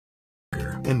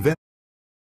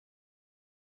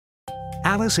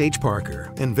Alice H.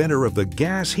 Parker, inventor of the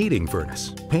gas heating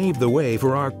furnace, paved the way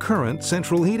for our current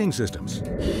central heating systems.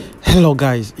 Hello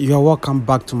guys, you are welcome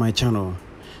back to my channel.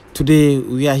 Today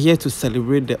we are here to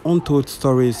celebrate the untold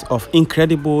stories of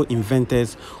incredible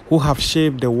inventors who have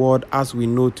shaped the world as we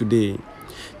know today.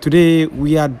 Today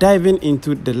we are diving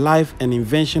into the life and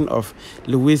invention of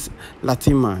Louis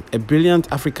Latimer, a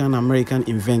brilliant African-American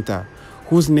inventor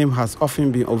whose name has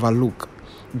often been overlooked.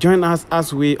 Join us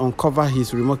as we uncover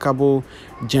his remarkable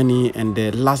journey and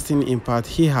the lasting impact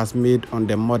he has made on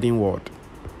the modern world.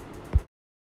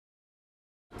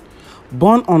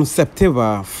 Born on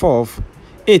September 4,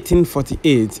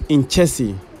 1848 in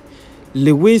Chelsea,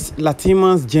 Louis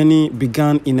Latimer's journey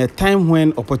began in a time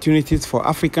when opportunities for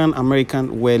African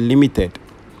Americans were limited.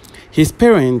 His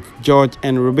parents, George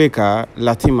and Rebecca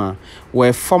Latimer,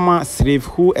 were former slaves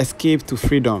who escaped to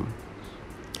freedom.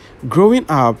 Growing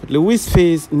up, Louis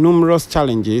faced numerous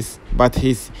challenges, but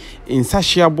his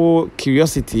insatiable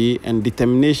curiosity and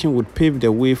determination would pave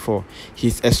the way for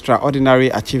his extraordinary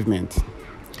achievement.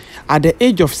 At the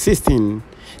age of 16,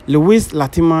 Louis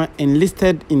Latimer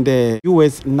enlisted in the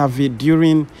U.S. Navy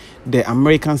during the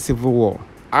American Civil War.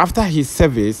 After his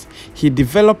service, he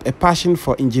developed a passion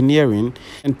for engineering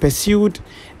and pursued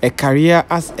a career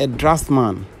as a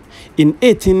draftsman. In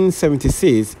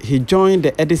 1876, he joined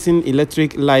the Edison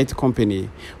Electric Light Company,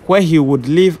 where he would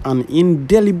leave an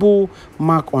indelible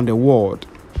mark on the world.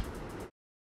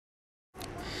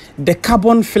 The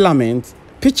carbon filament,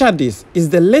 picture this, is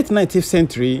the late 19th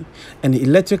century, and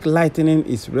electric lighting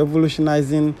is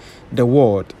revolutionizing the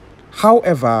world.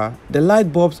 However, the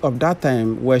light bulbs of that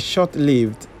time were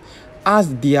short-lived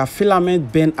as their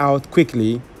filament burned out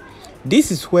quickly.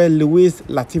 This is where Louis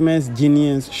Latimer's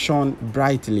genius shone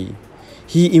brightly.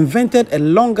 He invented a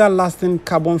longer-lasting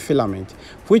carbon filament,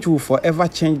 which will forever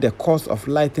change the course of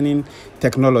lighting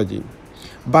technology.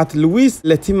 But Louis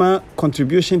Latimer's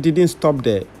contribution didn't stop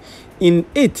there. In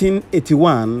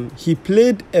 1881, he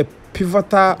played a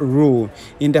pivotal role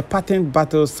in the patent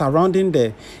battle surrounding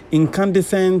the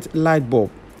incandescent light bulb.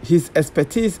 His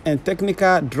expertise and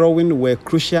technical drawing were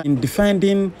crucial in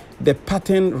defending the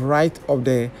patent right of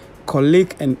the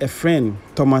colleague and a friend,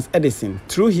 Thomas Edison.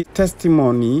 Through his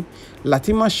testimony,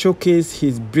 Latimer showcased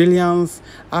his brilliance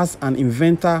as an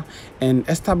inventor and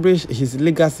established his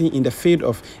legacy in the field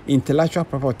of intellectual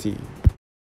property.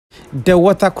 The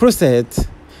water crusade.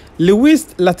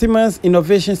 Louis Latimer's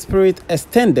innovation spirit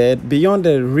extended beyond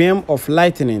the realm of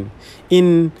lighting.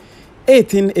 In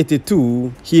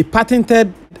 1882, he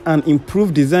patented an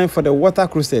improved design for the water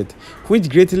crusade, which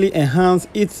greatly enhanced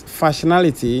its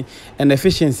functionality and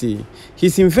efficiency.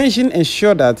 His invention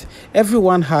ensured that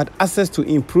everyone had access to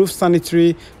improved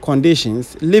sanitary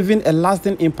conditions, leaving a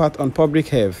lasting impact on public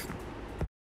health.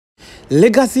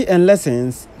 Legacy and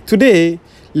lessons. Today,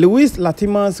 Louis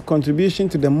Latimer's contribution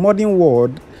to the modern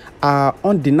world are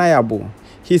undeniable.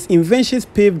 His inventions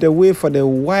paved the way for the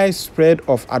widespread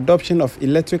of adoption of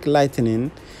electric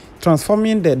lighting,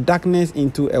 transforming the darkness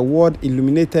into a world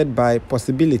illuminated by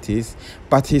possibilities,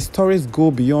 but his stories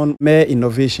go beyond mere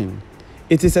innovation.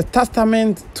 It is a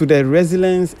testament to the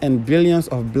resilience and brilliance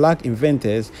of black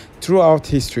inventors throughout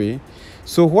history.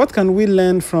 So what can we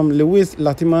learn from Louis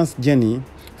Latimer's journey?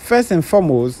 First and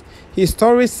foremost, his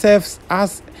story serves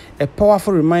as a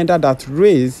powerful reminder that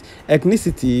race,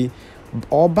 ethnicity,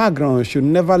 or background should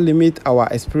never limit our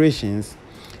aspirations.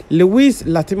 Louis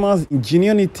Latimer's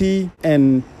ingenuity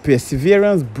and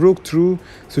perseverance broke through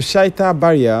societal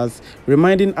barriers,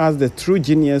 reminding us that true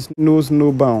genius knows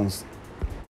no bounds.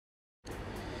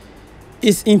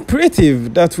 It's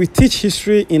imperative that we teach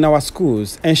history in our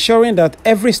schools, ensuring that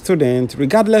every student,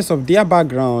 regardless of their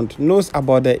background, knows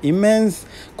about the immense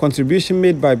contribution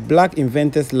made by black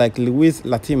inventors like Louis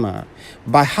Latimer.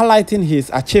 By highlighting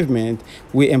his achievement,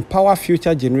 we empower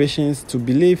future generations to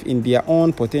believe in their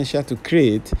own potential to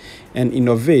create and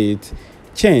innovate,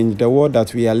 change the world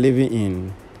that we are living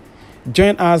in.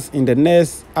 Join us in the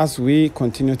next as we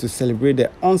continue to celebrate the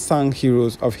unsung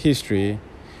heroes of history.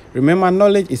 Remember,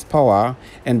 knowledge is power,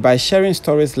 and by sharing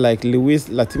stories like Louis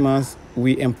Latimer's,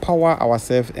 we empower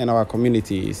ourselves and our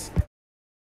communities.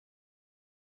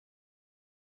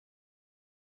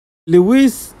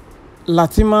 Louis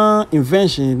Latimer's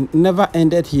invention never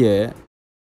ended here.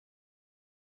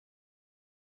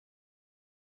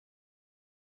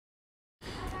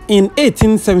 In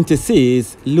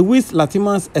 1876, Louis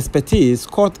Latimer's expertise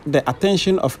caught the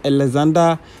attention of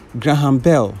Alexander Graham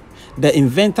Bell, the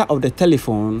inventor of the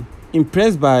telephone.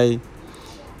 Impressed by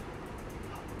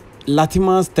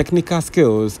Latimer's technical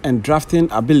skills and drafting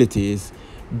abilities,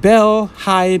 Bell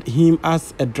hired him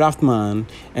as a draftsman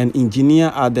and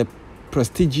engineer at the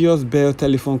prestigious Bell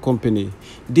Telephone Company.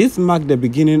 This marked the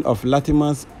beginning of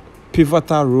Latimer's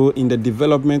pivotal role in the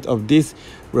development of this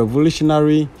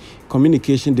revolutionary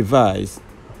communication device,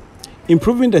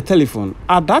 improving the telephone.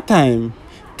 At that time,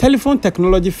 telephone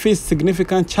technology faced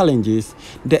significant challenges.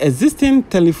 The existing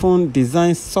telephone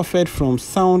design suffered from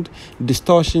sound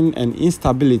distortion and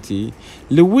instability.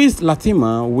 Louis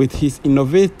Latimer, with his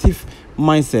innovative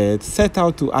mindset, set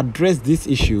out to address this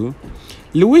issue.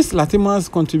 Louis Latimer's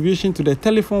contribution to the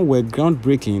telephone were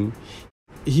groundbreaking.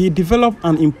 He developed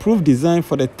an improved design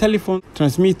for the telephone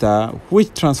transmitter,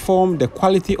 which transformed the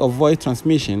quality of voice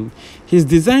transmission. His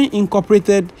design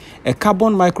incorporated a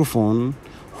carbon microphone,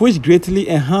 which greatly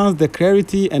enhanced the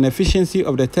clarity and efficiency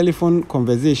of the telephone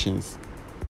conversations.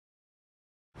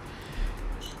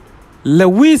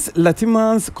 Louis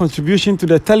Latimer's contribution to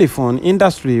the telephone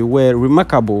industry were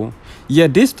remarkable,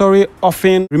 yet this story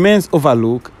often remains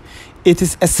overlooked. It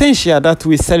is essential that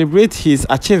we celebrate his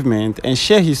achievement and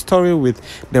share his story with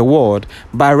the world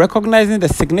by recognizing the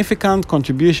significant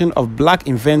contribution of Black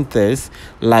inventors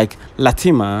like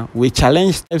Latimer. We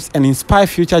challenge and inspire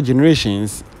future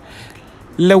generations.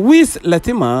 Louis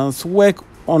Latimer's work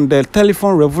on the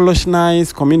telephone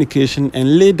revolutionized communication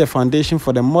and laid the foundation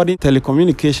for the modern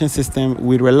telecommunication system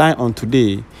we rely on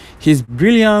today. His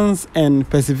brilliance and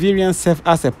perseverance serve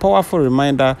as a powerful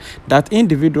reminder that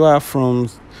individuals from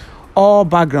all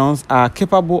backgrounds are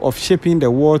capable of shaping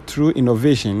the world through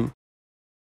innovation.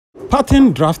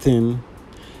 Pattern drafting.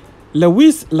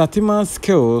 Louis Latimer's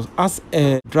skills as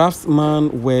a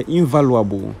draftsman were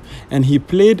invaluable, and he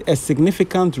played a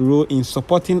significant role in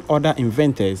supporting other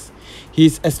inventors.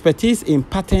 His expertise in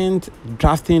patent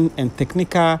drafting and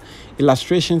technical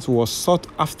illustrations was sought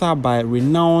after by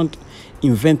renowned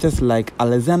inventors like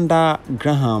Alexander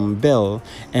Graham Bell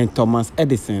and Thomas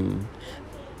Edison.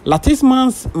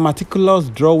 Latimer's meticulous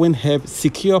drawing helped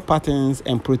secure patents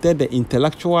and protect the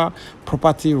intellectual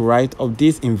property rights of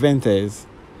these inventors.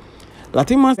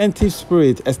 Latimer's inventive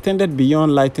spirit extended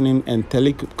beyond lighting and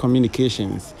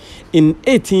telecommunications. In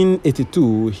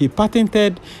 1882, he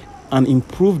patented an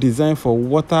improved design for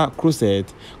water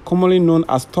closets, commonly known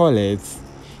as toilets.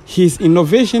 His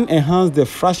innovation enhanced the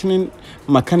flushing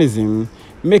mechanism,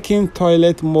 making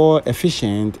toilets more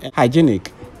efficient and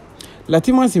hygienic.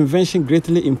 Latimer's invention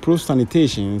greatly improved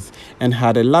sanitation and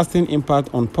had a lasting impact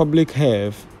on public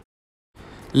health.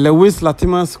 Louis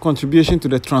Latimer's contribution to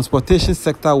the transportation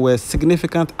sector were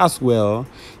significant as well.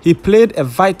 He played a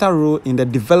vital role in the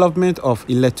development of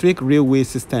electric railway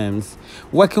systems,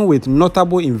 working with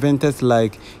notable inventors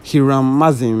like Hiram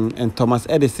Mazin and Thomas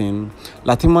Edison.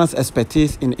 Latimer's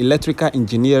expertise in electrical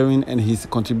engineering and his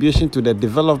contribution to the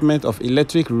development of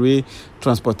electric rail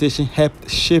transportation helped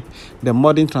shape the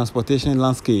modern transportation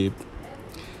landscape.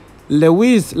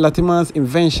 Louis Latimer's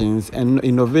inventions and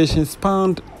innovations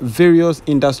spanned various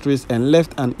industries and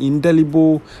left an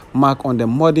indelible mark on the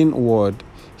modern world.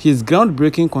 His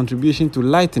groundbreaking contribution to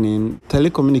lighting,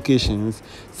 telecommunications,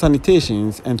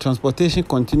 sanitation, and transportation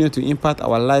continue to impact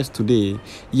our lives today,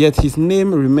 yet his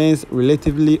name remains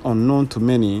relatively unknown to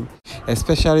many,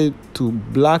 especially to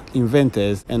Black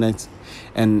inventors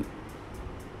and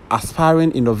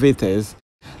aspiring innovators.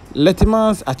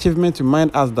 Latimer's achievements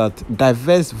remind us that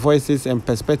diverse voices and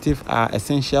perspectives are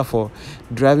essential for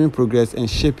driving progress and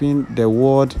shaping the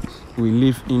world we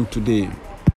live in today.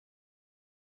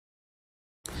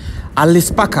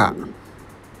 Alice Packer.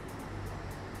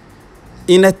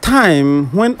 In a time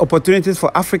when opportunities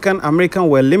for African Americans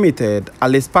were limited,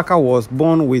 Alice Packer was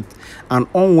born with an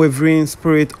unwavering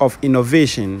spirit of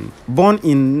innovation. Born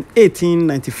in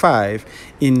 1895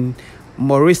 in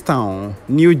Morristown,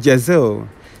 New Jersey,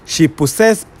 she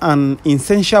possessed an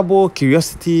insatiable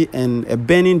curiosity and a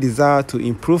burning desire to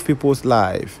improve people's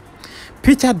lives.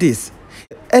 Picture this: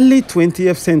 early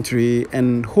 20th century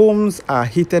and homes are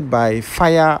heated by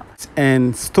fire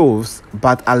and stoves,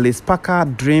 but Alice Packer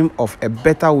dreamed of a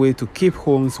better way to keep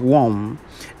homes warm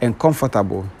and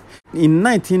comfortable. In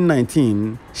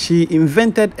 1919, she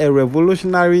invented a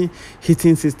revolutionary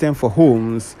heating system for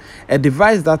homes, a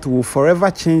device that will forever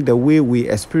change the way we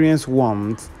experience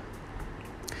warmth.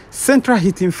 Central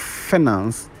heating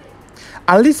furnace.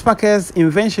 Alice Packer's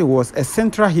invention was a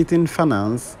central heating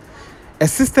furnace, a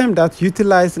system that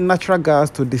utilized natural gas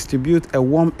to distribute a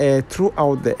warm air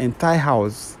throughout the entire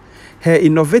house. Her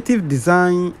innovative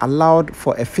design allowed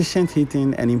for efficient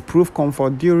heating and improved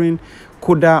comfort during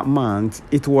colder months.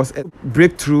 It was a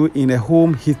breakthrough in a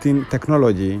home heating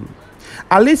technology.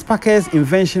 Alice Packer's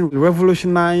invention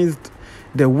revolutionized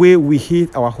the way we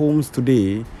heat our homes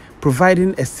today.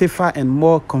 providing a safer and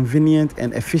more convenient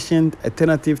and efficient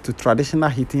alternative to traditional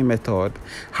heating method.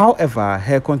 However,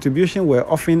 her contributions were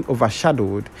often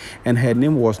overshadowed and her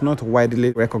name was not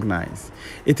widely recognized.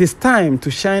 It is time to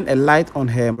shine a light on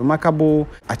her remarkable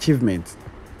achievements.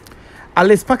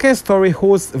 Alice Packard's story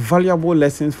holds valuable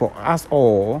lessons for us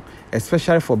all,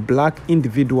 especially for Black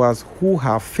individuals who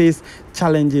have faced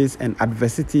challenges and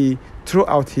adversity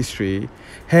throughout history.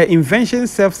 Her invention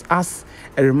serves as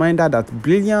a reminder that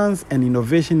brilliance and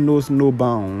innovation knows no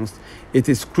bounds. It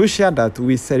is crucial that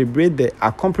we celebrate the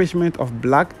accomplishment of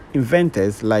Black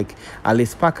inventors like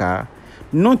Alice Packard,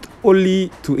 not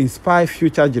only to inspire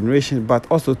future generations, but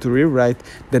also to rewrite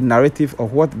the narrative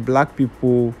of what Black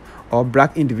people or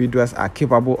Black individuals are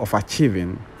capable of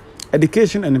achieving.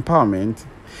 Education and empowerment.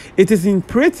 It is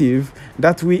imperative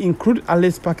that we include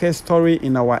Alice Packard's story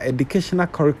in our educational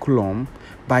curriculum.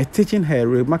 By teaching her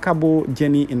remarkable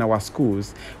journey in our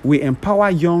schools, we empower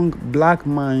young Black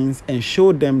minds and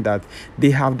show them that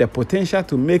they have the potential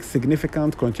to make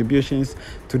significant contributions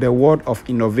to the world of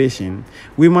innovation.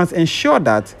 We must ensure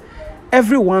that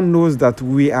everyone knows that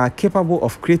we are capable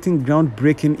of creating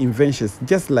groundbreaking inventions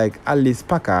just like Alice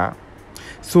Packard.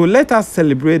 So let us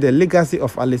celebrate the legacy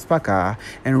of Alice Packard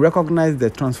and recognize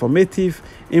the transformative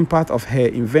impact of her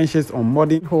inventions on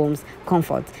modern homes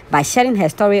comfort. By sharing her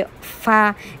story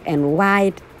far and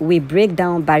wide, we break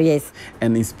down barriers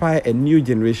and inspire a new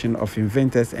generation of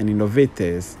inventors and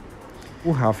innovators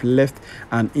who have left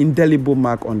an indelible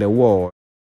mark on the world.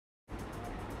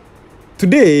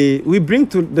 Today, we bring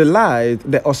to the light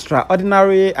the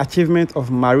extraordinary achievement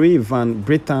of Marie Van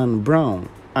Britten Brown,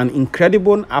 an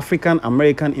incredible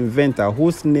African-American inventor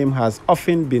whose name has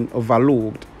often been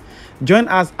overlooked. Join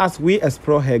us as we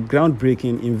explore her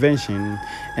groundbreaking invention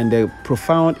and the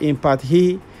profound impact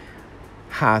he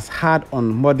has had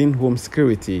on modern home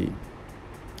security.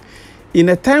 In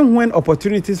a time when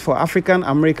opportunities for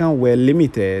African-Americans were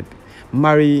limited,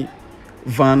 Marie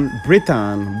Van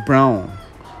Britten Brown,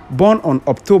 born on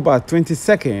October 22,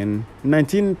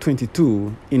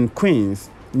 1922 in Queens,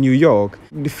 New York,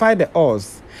 defied the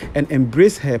odds and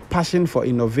embraced her passion for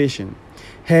innovation.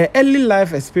 Her early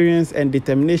life experience and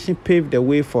determination paved the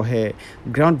way for her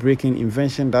groundbreaking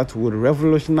invention that would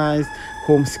revolutionize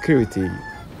home security.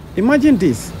 Imagine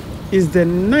this, it's the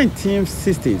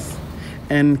 1960s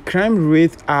and crime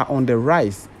rates are on the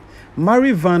rise.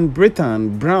 Marie Van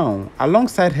Britten Brown,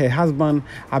 alongside her husband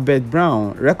Eben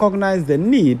Brown, recognized the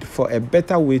need for a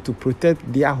better way to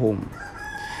protect their home.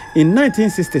 In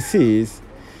 1966,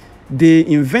 they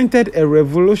invented a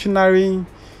revolutionary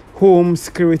home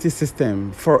security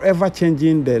system, forever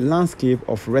changing the landscape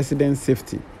of resident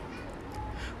safety.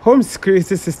 Home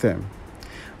security system.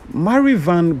 Marie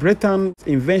Van Britten's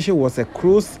invention was a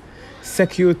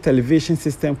closed-circuit television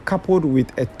system coupled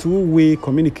with a two-way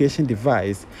communication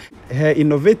device. Her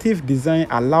innovative design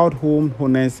allowed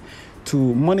homeowners to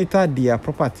monitor their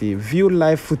property, view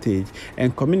live footage,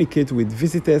 and communicate with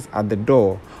visitors at the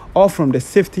door, all from the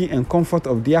safety and comfort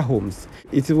of their homes.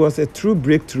 It was a true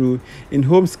breakthrough in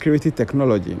home security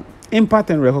technology.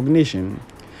 Impact and recognition.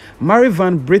 Marie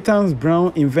Van Britten's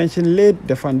Brown invention laid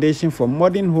the foundation for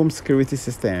modern home security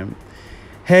system.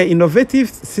 Her innovative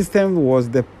system was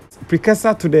the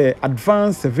precursor to the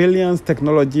advanced surveillance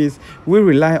technologies we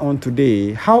rely on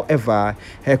today. However,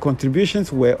 her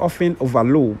contributions were often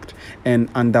overlooked and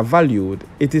undervalued.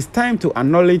 It is time to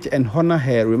acknowledge and honor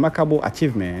her remarkable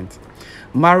achievement.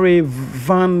 Marie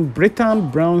Van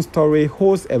Britten Brown's story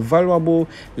holds a valuable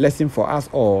lesson for us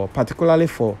all, particularly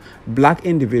for Black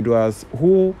individuals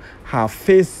who have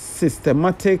faced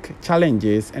systematic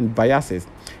challenges and biases.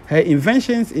 Her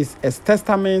inventions is a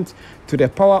testament to the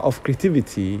power of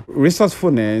creativity,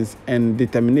 resourcefulness, and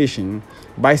determination.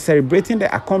 By celebrating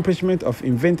the accomplishment of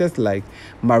inventors like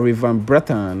Marie Van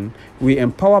Britten, we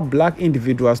empower Black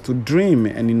individuals to dream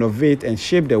and innovate and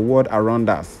shape the world around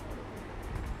us.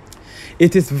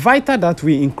 It is vital that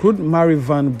we include Marie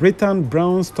Van Britten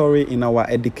Brown's story in our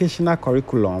educational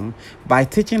curriculum. By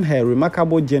teaching her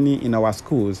remarkable journey in our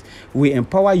schools, we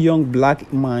empower young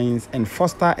Black minds and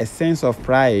foster a sense of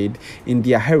pride in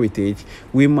their heritage.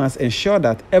 We must ensure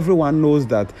that everyone knows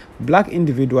that Black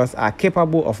individuals are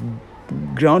capable of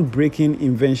groundbreaking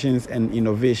inventions and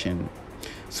innovation.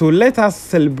 So let us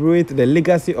celebrate the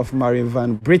legacy of Marie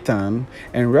Van Britten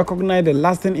and recognize the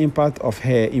lasting impact of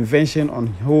her invention on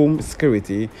home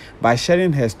security. By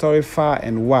sharing her story far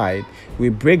and wide, we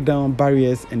break down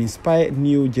barriers and inspire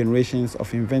new generations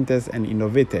of inventors and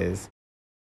innovators.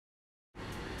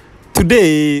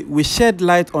 Today, we shed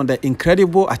light on the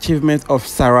incredible achievement of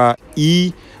Sarah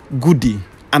E. Goody,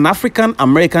 an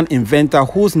African-American inventor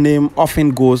whose name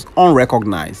often goes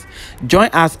unrecognized. Join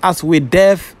us as we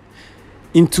delve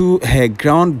into her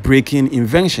groundbreaking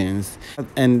inventions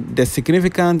and the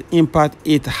significant impact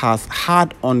it has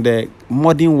had on the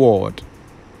modern world.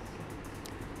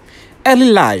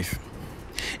 Early life.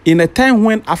 In a time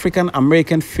when African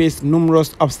Americans faced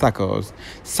numerous obstacles,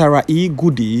 Sarah E.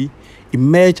 Goody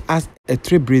emerged as a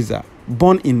trailblazer.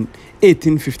 Born in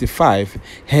 1855,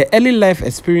 her early life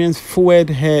experience fueled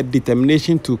her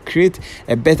determination to create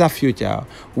a better future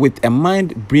with a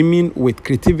mind brimming with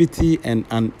creativity and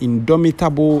an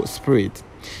indomitable spirit.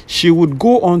 She would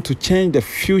go on to change the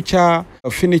future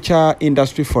of furniture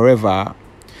industry forever.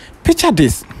 Picture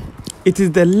this. It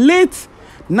is the late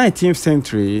 19th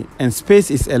century and space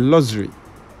is a luxury.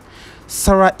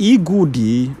 Sarah E.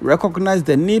 Goody recognized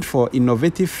the need for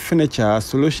innovative furniture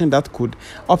solutions that could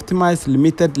optimize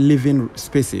limited living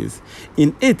spaces.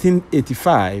 In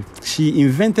 1885, she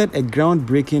invented a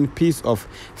groundbreaking piece of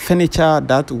furniture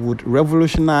that would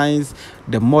revolutionize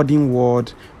the modern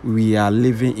world we are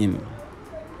living in.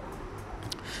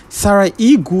 Sarah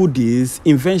E. Goody's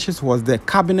invention was the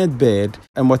cabinet bed,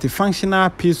 a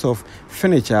multifunctional piece of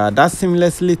furniture that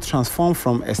seamlessly transformed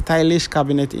from a stylish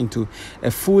cabinet into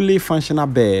a fully functional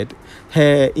bed.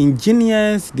 Her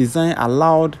ingenious design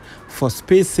allowed for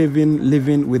space-saving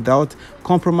living without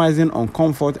compromising on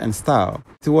comfort and style.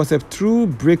 It was a true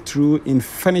breakthrough in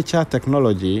furniture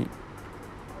technology.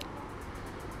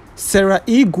 Sarah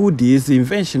E. Goody's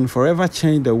invention forever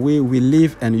changed the way we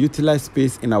live and utilize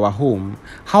space in our home.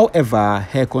 However,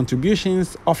 her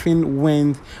contributions often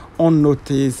went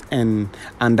unnoticed and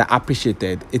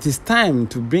underappreciated. It is time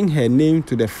to bring her name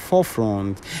to the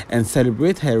forefront and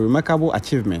celebrate her remarkable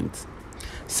achievements.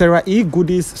 Sarah E.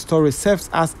 Goody's story serves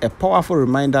as a powerful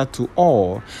reminder to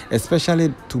all,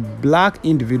 especially to Black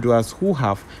individuals who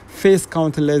have faced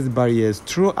countless barriers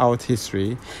throughout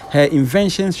history. Her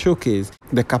inventions showcase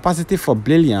the capacity for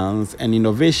brilliance and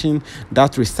innovation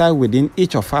that reside within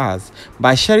each of us.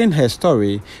 By sharing her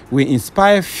story, we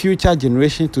inspire future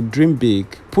generations to dream big,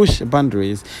 push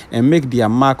boundaries, and make their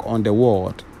mark on the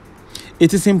world.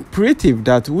 It is imperative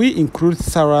that we include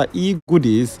Sarah E.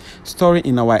 Goody's story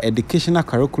in our educational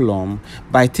curriculum.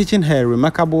 By teaching her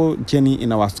remarkable journey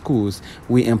in our schools,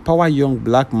 we empower young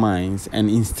Black minds and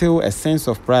instill a sense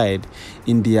of pride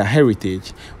in their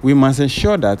heritage. We must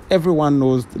ensure that everyone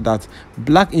knows that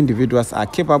Black individuals are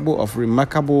capable of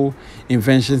remarkable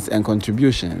inventions and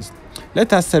contributions.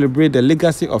 Let us celebrate the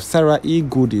legacy of Sarah E.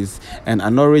 Goody's and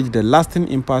acknowledge the lasting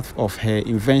impact of her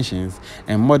inventions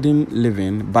and modern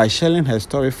living. By sharing her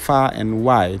story far and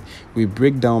wide, we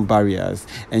break down barriers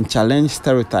and challenge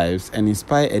stereotypes and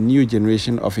inspire a new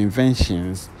generation of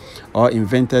inventions or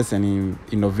inventors and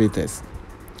innovators.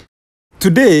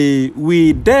 Today,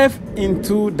 we delve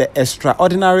into the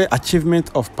extraordinary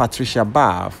achievement of Patricia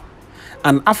Bath,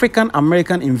 an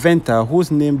African-American inventor whose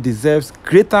name deserves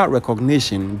greater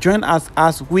recognition. Join us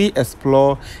as we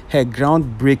explore her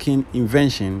groundbreaking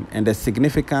invention and the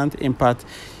significant impact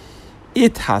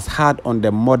it has had on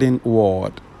the modern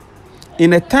world.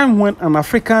 In a time when an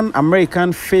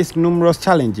African-American faced numerous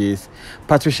challenges,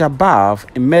 Patricia Bath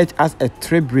emerged as a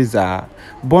trailblazer.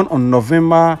 Born on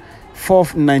November 4,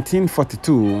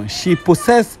 1942, she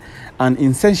possessed an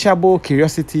insatiable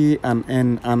curiosity and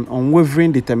an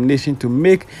unwavering determination to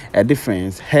make a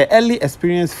difference. Her early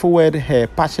experience fueled her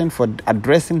passion for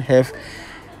addressing health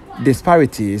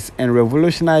disparities and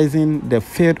revolutionizing the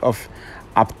field of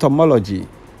ophthalmology.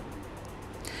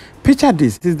 Picture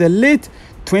this. It is the late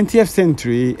 20th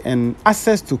century and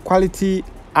access to quality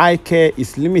eye care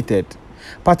is limited.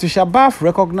 Patricia Bath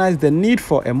recognized the need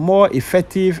for a more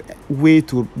effective way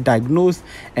to diagnose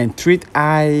and treat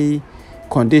eye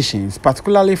conditions,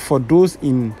 particularly for those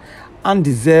in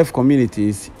undeserved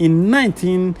communities. In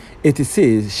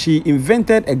 1986, she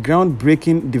invented a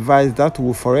groundbreaking device that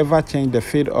will forever change the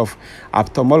field of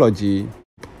ophthalmology,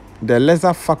 the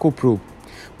laser focal probe.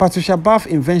 Patricia Bath's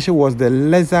invention was the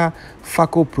laser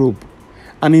focal probe,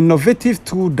 an innovative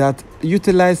tool that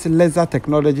utilized laser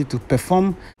technology to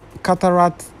perform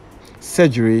cataract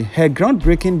surgery. Her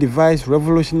groundbreaking device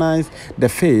revolutionized the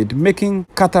field, making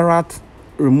cataract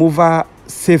removal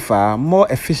safer, more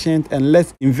efficient, and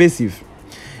less invasive.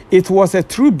 It was a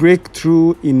true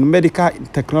breakthrough in medical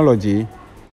technology.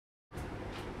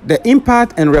 The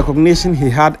impact and recognition he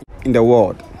had in the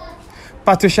world.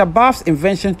 Patricia Bath's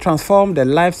invention transformed the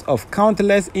lives of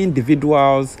countless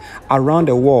individuals around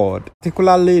the world,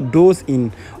 particularly those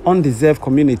in undeserved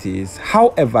communities.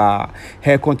 However,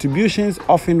 her contributions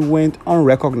often went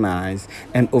unrecognized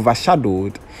and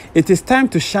overshadowed. It is time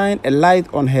to shine a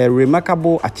light on her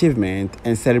remarkable achievement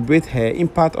and celebrate her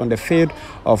impact on the field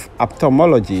of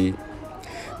ophthalmology.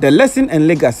 The lesson and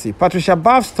legacy. Patricia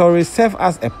Bath's story serves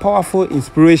as a powerful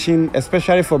inspiration,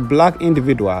 especially for Black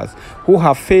individuals who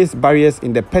have faced barriers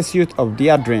in the pursuit of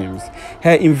their dreams.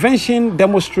 Her invention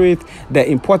demonstrates the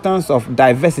importance of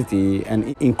diversity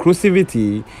and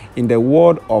inclusivity in the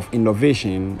world of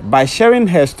innovation. By sharing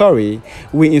her story,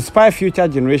 we inspire future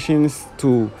generations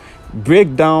to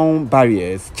break down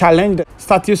barriers, challenge the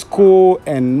status quo,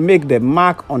 and make the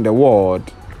mark on the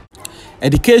world.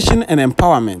 Education and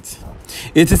empowerment.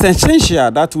 It is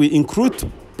essential that we include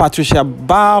Patricia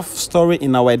Bath's story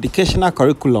in our educational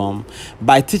curriculum.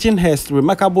 By teaching her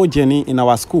remarkable journey in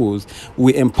our schools,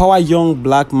 we empower young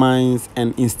Black minds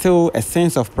and instill a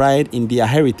sense of pride in their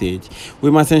heritage.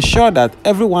 We must ensure that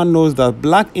everyone knows that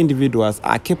Black individuals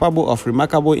are capable of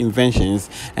remarkable inventions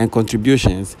and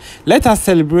contributions. Let us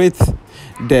celebrate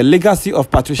the legacy of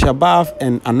Patricia Bath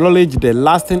and acknowledge the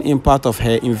lasting impact of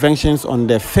her inventions on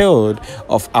the field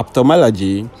of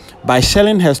ophthalmology. By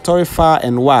sharing her story far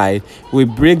and wide, we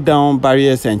break down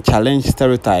barriers and challenge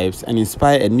stereotypes and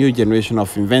inspire a new generation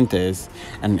of inventors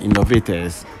and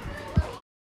innovators.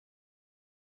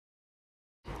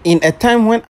 In a time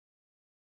when